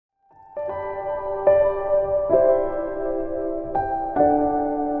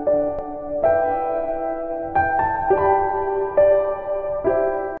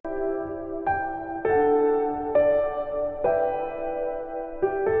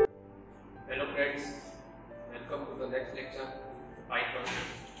friends, welcome to the next lecture, Python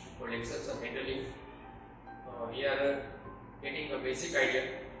for exception handling. We are getting a basic idea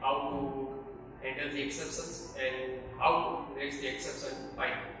how to handle the exceptions and how to raise the exception in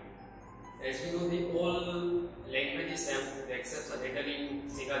Python. As we know, the all languages have the exception handling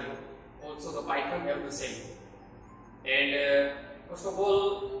scenario. Also the Python have the same. And first of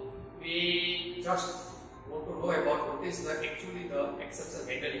all, we just want to know about what is actually the exception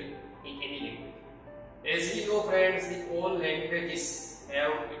handling in any language. As we know, friends, the all languages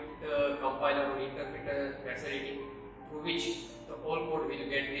have the compiler or interpreter facility through which the all code will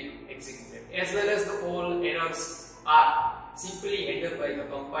get executed, as well as the all errors are simply handled by the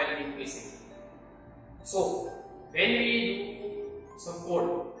compiler implicitly. So when we do some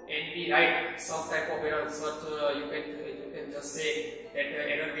code and we write some type of error, such you can just say that the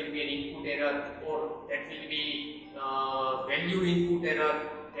error will be an input error, or that will be value input error.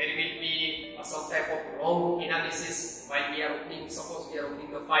 There will be some type of wrong analysis while we are opening. Suppose we are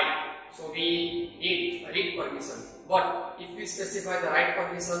opening the file, so we need a read permission. But if we specify the write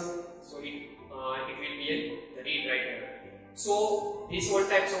permission, so it will be the read write error. So these all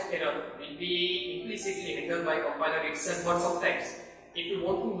types of error will be implicitly handled by compiler itself. But sometimes, if you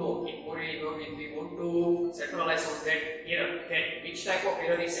want to know, if we want to centralize on that error, that which type of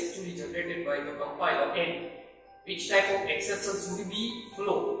error is actually generated by the compiler and which type of exception should be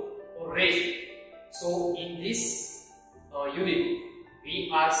flow or raised. So in this unit,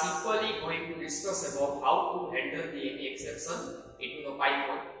 we are simply going to discuss about how to handle any exception into the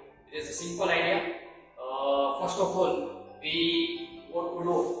Python. It is a simple idea. First of all, we want to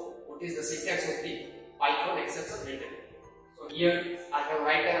know what is the syntax of the Python exception handling. So here I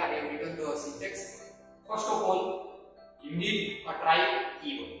have written the syntax. First of all, you need a try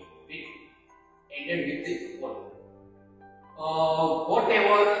keyword ended with the 1.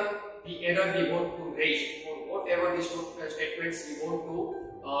 Whatever the error we want to raise, or whatever the statements we want to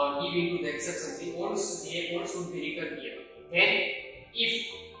give into the exception, they all should be written here. Then, if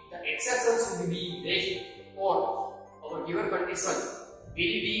the exception should be raised or our given condition will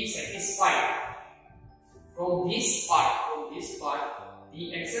be satisfied from this part,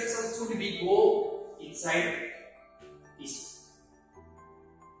 the exception should be go inside this.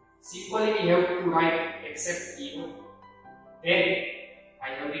 Simply we have to write except keyword. Then I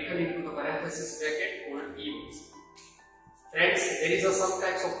have written into the parenthesis bracket called keywords. Friends, there is some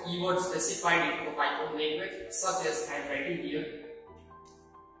types of keywords specified into the Python language, such as I am writing here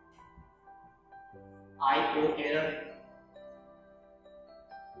IO error,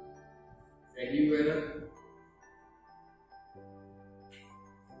 value error,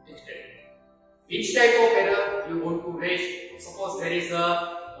 which type of error you want to raise. Suppose there is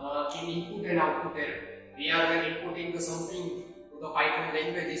a input and output error. We are inputting something to the Python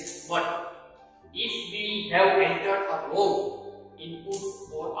languages, but if we have entered a wrong input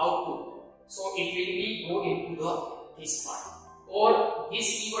or output, so it will be go into this part, or this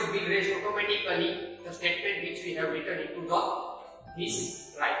keyword will raise automatically the statement which we have written into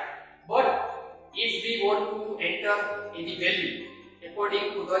this right. But if we want to enter any value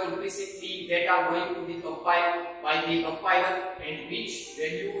according to the implicitly that are going to be compiled by the compiler, and which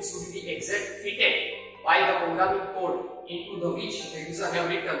value should be exact fitted by the programming code into the which the user have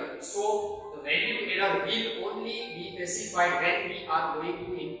written. So the value error will only be specified when we are going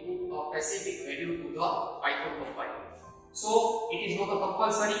to input a specific value to the Python compiler. So it is not a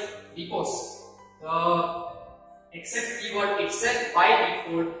compulsory, because the except keyword itself by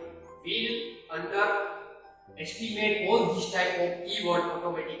default will estimate all this type of keyword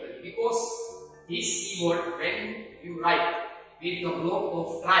automatically, because this keyword, when you write with the block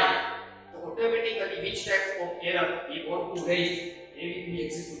of try, automatically which type of error we want to raise, they will be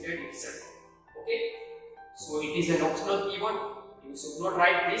executed itself. Okay, so it is an optional keyword. You should not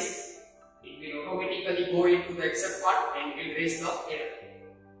write this. It will automatically go into the except part and will raise the error.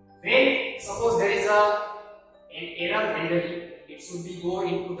 When suppose there is an error handling, it should be go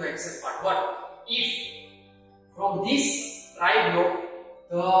into the except part. But if from this try block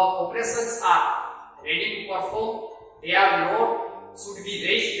the operations are ready to perform, they are not should be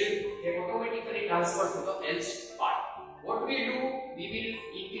raised, they automatically transfer to the else part. What we do, we will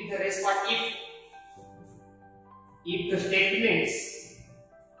increase the rest part if the statements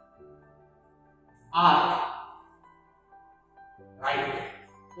are right,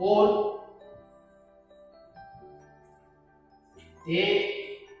 or they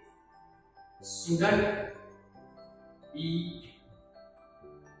shouldn't be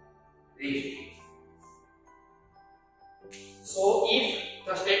raised. So if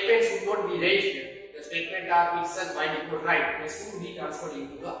the statement should not be raised, the statement are itself by default right, they should be transferred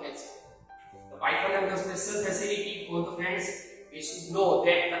into the else. The Python and the special facility for the friends, we should know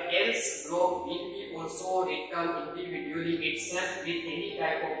that the else block will be also written individually itself with any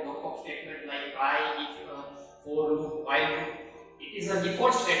type of block of statement like I, if, for loop, while loop. It is a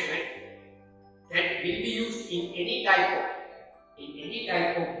default statement that will be used in any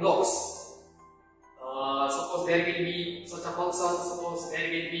type of blocks. Suppose there will be such a function, suppose there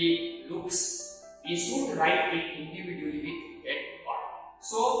will be loops, we should write it individually with that part.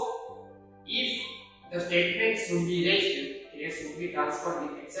 So if the statement should be raised, they should be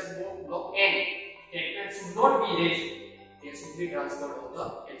transferred with except block, and statement should not be raised, they should be transferred on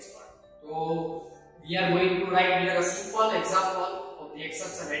the else part. So we are going to write here a simple example of the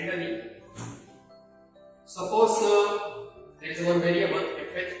exception handling. Suppose there is one variable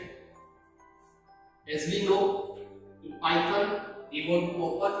fh. As we know, in Python, we want to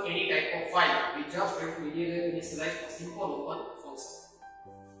open any type of file. We just have to initialize a simple open function.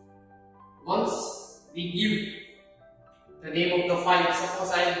 Once we give the name of the file,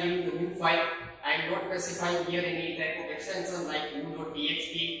 suppose I am giving the new file, I am not specifying here any type of extension like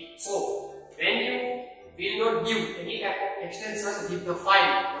new.txt. So when you will not give any type of extension with the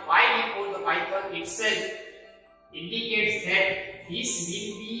file, by default the Python itself indicates that this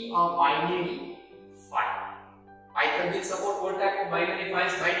will be a binary file. Python will support all type of binary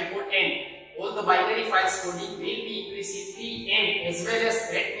files by default, and all the binary files coding will be implicitly and as well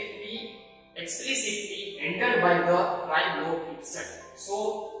as that will be explicitly handled by the try block itself.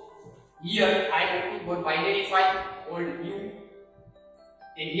 So here I am opening one binary file called new,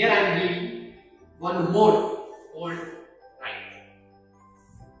 and here I am giving one mode called write.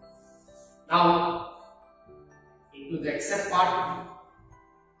 Now into the except part,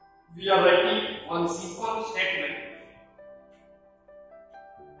 we are writing one simple statement.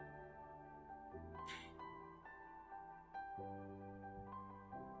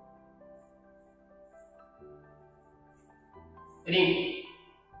 Ring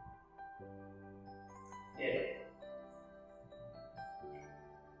error.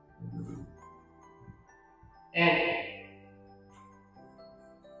 And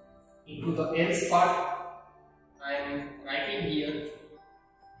into the else part, I am writing here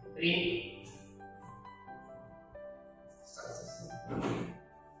print success.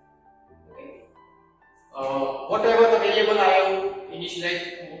 Okay. Whatever the variable I have initialized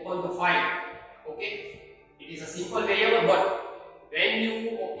to open the file, okay, it is a simple variable, but when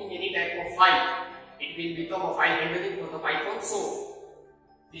you opening any type of file, it will become a file handling for the Python. So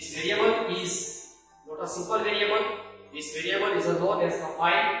this variable is not a simple variable. This variable is known as the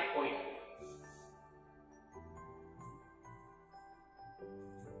file pointer.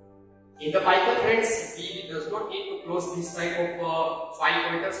 In the Python, friends, we does not need to close this type of file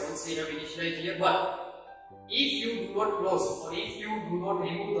pointers once we have initialized here. But if you do not close or if you do not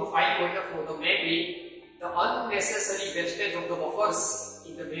remove the file pointer from the memory, the unnecessary wastage of the buffers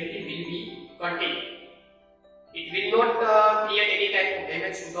in the memory will be contained. It will not create any type of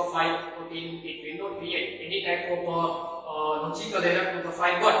damage to the file routine. It will not create any type of logical error to the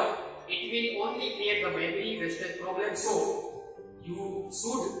file, but it will only create the memory wastage problem. So you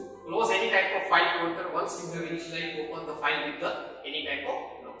should close any type of file pointer once you have initialized open the file with any type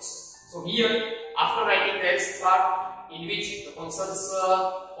of blocks. So here, after writing the else part, in which the functions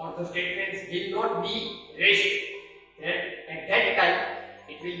or the statements will not be raised, then at that time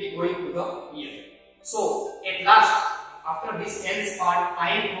it will be going to the here. So at last, after this else part, I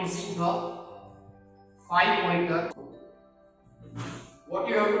am closing the file pointer. What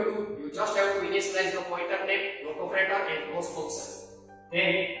you have to do, you just have to initialize the pointer name, dot operator, and close function.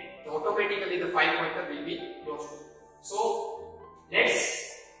 Then automatically the file pointer will be closed. So let's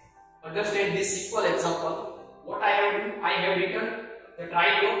understand this simple example. What I have done, I have written the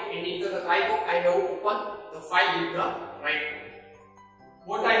try block, and into the try block I have opened the file with the write.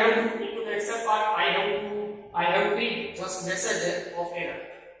 What I have done into the except part, I have print just message of error.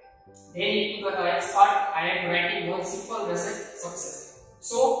 Then into the else part, I am writing one simple message success.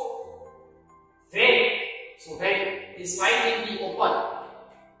 So when this file will be open,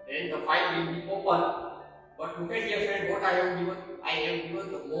 then the file will be open. But look at here, friend, what I have given. I have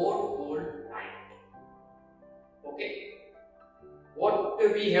given the mode called write. Okay. What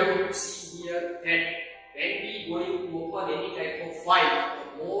we have to see here, that when we going to open any type of file,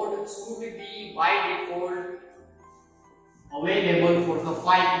 the mode should be by default available for the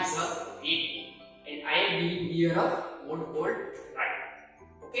file is a read, and I am giving here a mode called write.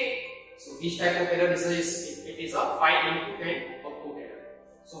 Okay. So this type of error is a file input and output error.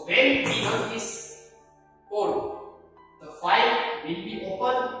 So when we run this code, the file will be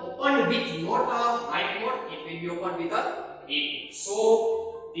opened with not a write mode, it will be opened with a read.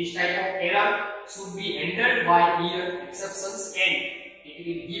 So this type of error should be handled by here exceptions and it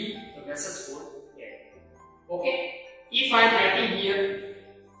will give the message code here. Okay. If I am writing here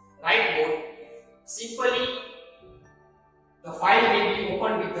right code, simply the file will be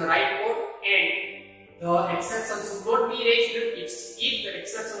opened with the right code and the exception should not be raised. If the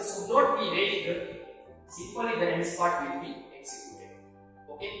exception should not be raised, simply the else part will be executed.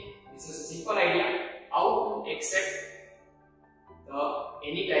 Okay, this is a simple idea how to accept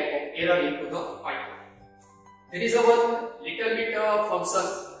any type of error into the Python. There is a one little bit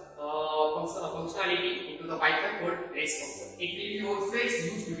functionality into the Python called raise function. It will be always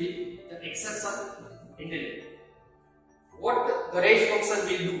used with the exception handling. What the raise function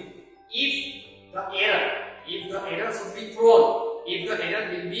will do? If the error should be thrown, if the error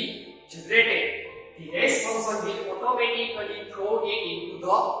will be generated, the raise function will automatically throw it into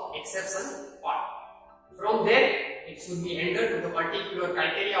the exception part. From there, it should be handled to the particular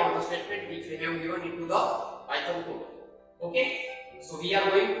criteria or the statement which we have given into the Python code. Okay, so we are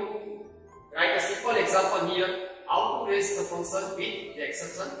going to write a simple example here how to raise the function with the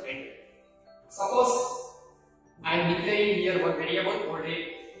exception handling. Suppose I am declaring here one variable called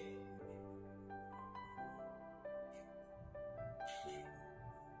a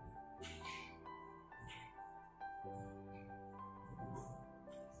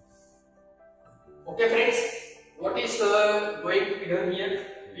okay friends, what is going to be done here?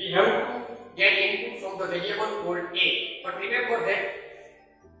 We have to get input from the variable called a. But remember that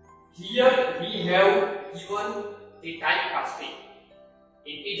here we have given the typecasting.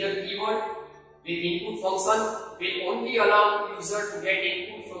 Integer keyword with input function will only allow user to get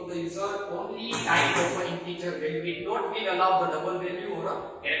input from the user only type of an integer value. It not will allow the double value or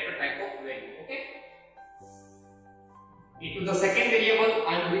a character type of value. Okay. Into the second variable,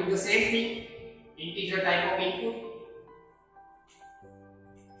 I am doing the same thing. Integer type of input,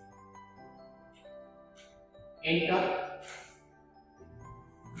 enter.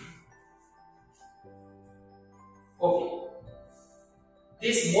 Okay.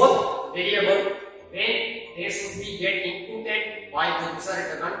 This both variable, when they should be get inputted by the user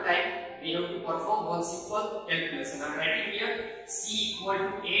at the runtime, we have to perform one simple calculation. I am writing here c equal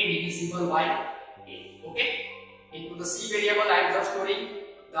to a divisible by a. Okay. Into the c variable, I am just storing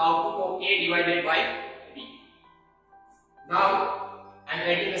the output of a divided by b. Now I am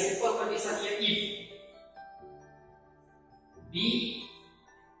writing a simple condition here: if b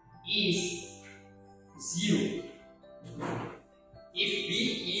is 0, if b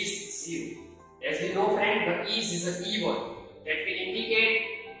is 0, as we know friend, the is a keyword that will indicate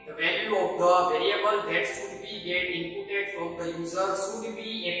the value of the variable that should be get inputted from the user should be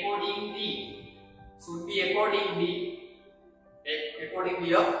accordingly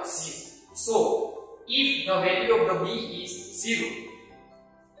a 0. So if the value of the b is 0,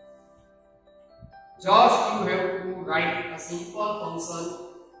 just you have to write a simple function,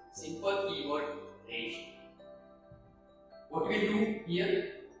 simple keyword raise. What we do here,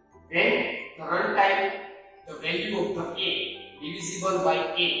 when the runtime, the value of the a divisible by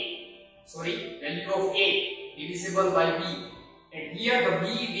value of a divisible by b, and here the b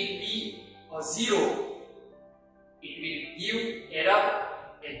will be a 0, it will give error,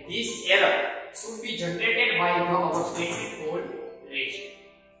 and this error should be generated by our statement called raise.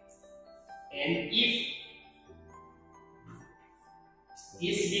 And if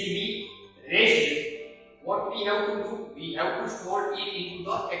this will be raised, what we have to do? We have to store it into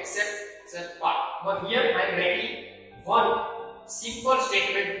the except part. But here I am writing one simple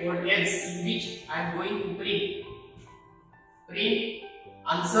statement called else, in which I am going to print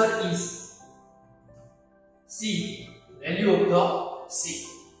answer is c, value of the c.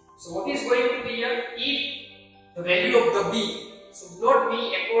 So what is going to be here? If the value of the b should not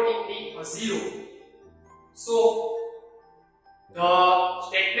be accordingly a 0, so the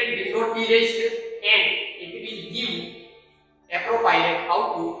statement will not be raised and it will give appropriate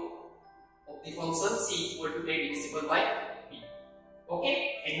output of the function c equal to a divisible by b. Okay,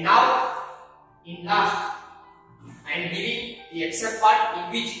 and now in last I am giving the except part, in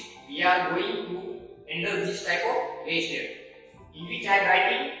which we are going to enter this type of raised error, in which I am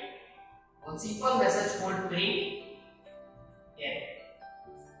writing one simple message called print error.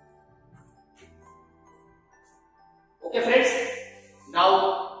 Okay friends, now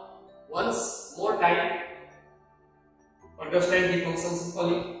once more time understand the function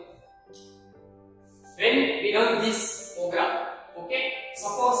simply. When we run this program, okay,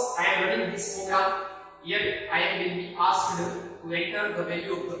 suppose I am running this program, here I will be asked to enter the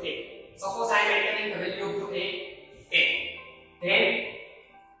value of the a. Suppose I am entering the value of the a 10, then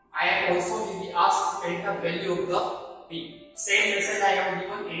I am also will be asked to enter the value of the b same message I have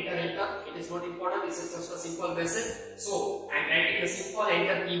given, enter, enter. It is not important, this is just a simple message. So I am writing a simple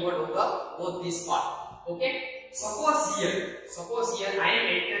enter keyword on the both this part. Okay. Suppose here I am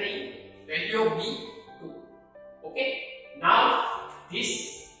entering value of b 2. Okay. Now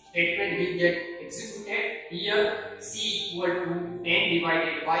this statement will get executed. Here c equal to 10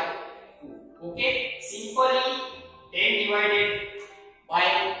 divided by 2. Okay. Simply 10 divided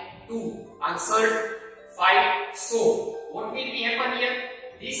by 2 answered 5. So what will be happen here?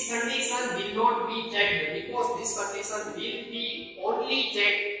 This condition will not be checked because this condition will be only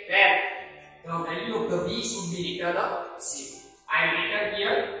checked where the value of the b should be returned a 0. I am written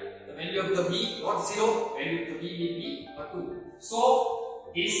here the value of the b not 0, value of the b will be a 2. So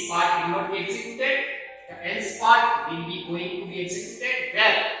this part will not be executed. The else part will be going to be executed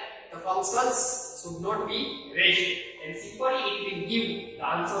where the functions should not be raised, and simply it will give the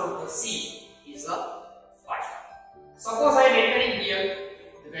answer of the c is a 5. Suppose I am entering here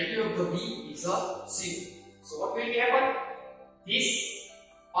the value of the b is a 0. So what will happen? This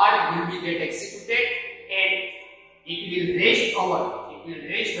part will be get executed and it will raise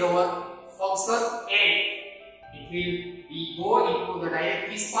our function and it will be go into the direct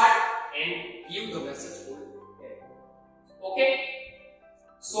this part and give the message to it. Okay.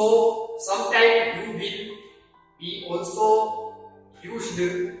 So sometime you will be also used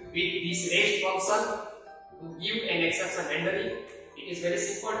with this raised function to give an exception handling. It is very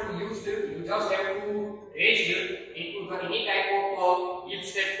simple to use. You just have to raise it into the any type of if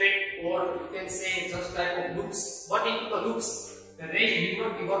statement, or you can say just type of loops. But into the loops, the range will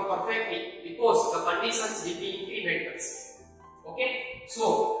not be work perfectly because the conditions will be incrementals. Okay.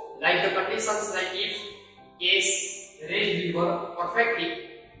 So like the conditions like if case range will work perfectly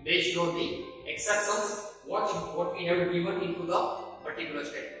based on the exceptions what we have given into the particular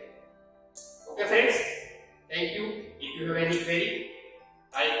statement. Okay friends, thank you. If you have any query,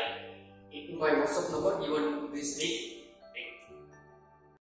 I into my WhatsApp number given to this link.